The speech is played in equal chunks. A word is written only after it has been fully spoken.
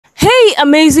Hey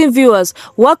amazing viewers,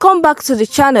 welcome back to the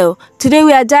channel. Today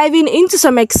we are diving into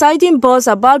some exciting buzz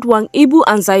about Wang Yibo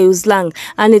and Xiao Zhan,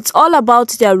 and it's all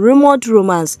about their rumored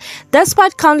romance.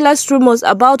 Despite countless rumors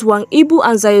about Wang Yibo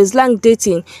and Xiao Zhan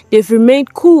dating, they've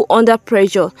remained cool under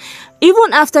pressure.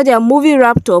 Even after their movie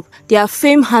wrapped up, their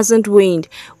fame hasn't waned,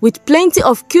 with plenty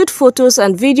of cute photos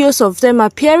and videos of them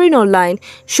appearing online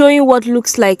showing what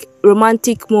looks like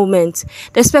romantic moments.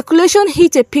 The speculation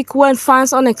hit a peak when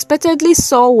fans unexpectedly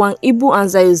saw Wang Yibo and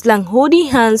Xiao Zhan holding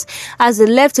hands as they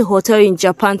left a hotel in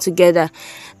Japan together.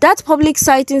 That public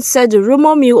sighting set the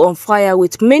rumor mill on fire,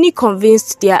 with many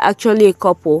convinced they are actually a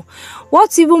couple.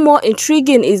 What's even more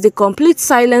intriguing is the complete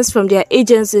silence from their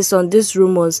agencies on these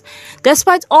rumors.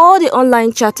 Despite all the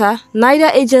online chatter,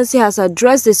 neither agency has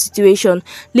addressed the situation,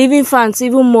 leaving fans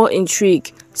even more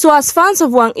intrigued. So as fans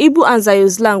of Wang Yibo and Xiao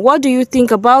Zhan, what do you think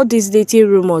about these dating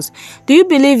rumors? Do you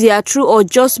believe they are true or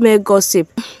just mere gossip?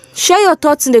 Share your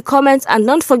thoughts in the comments, and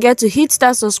don't forget to hit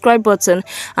that subscribe button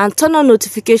and turn on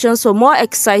notifications for more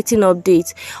exciting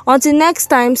updates. Until next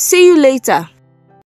time, see you later.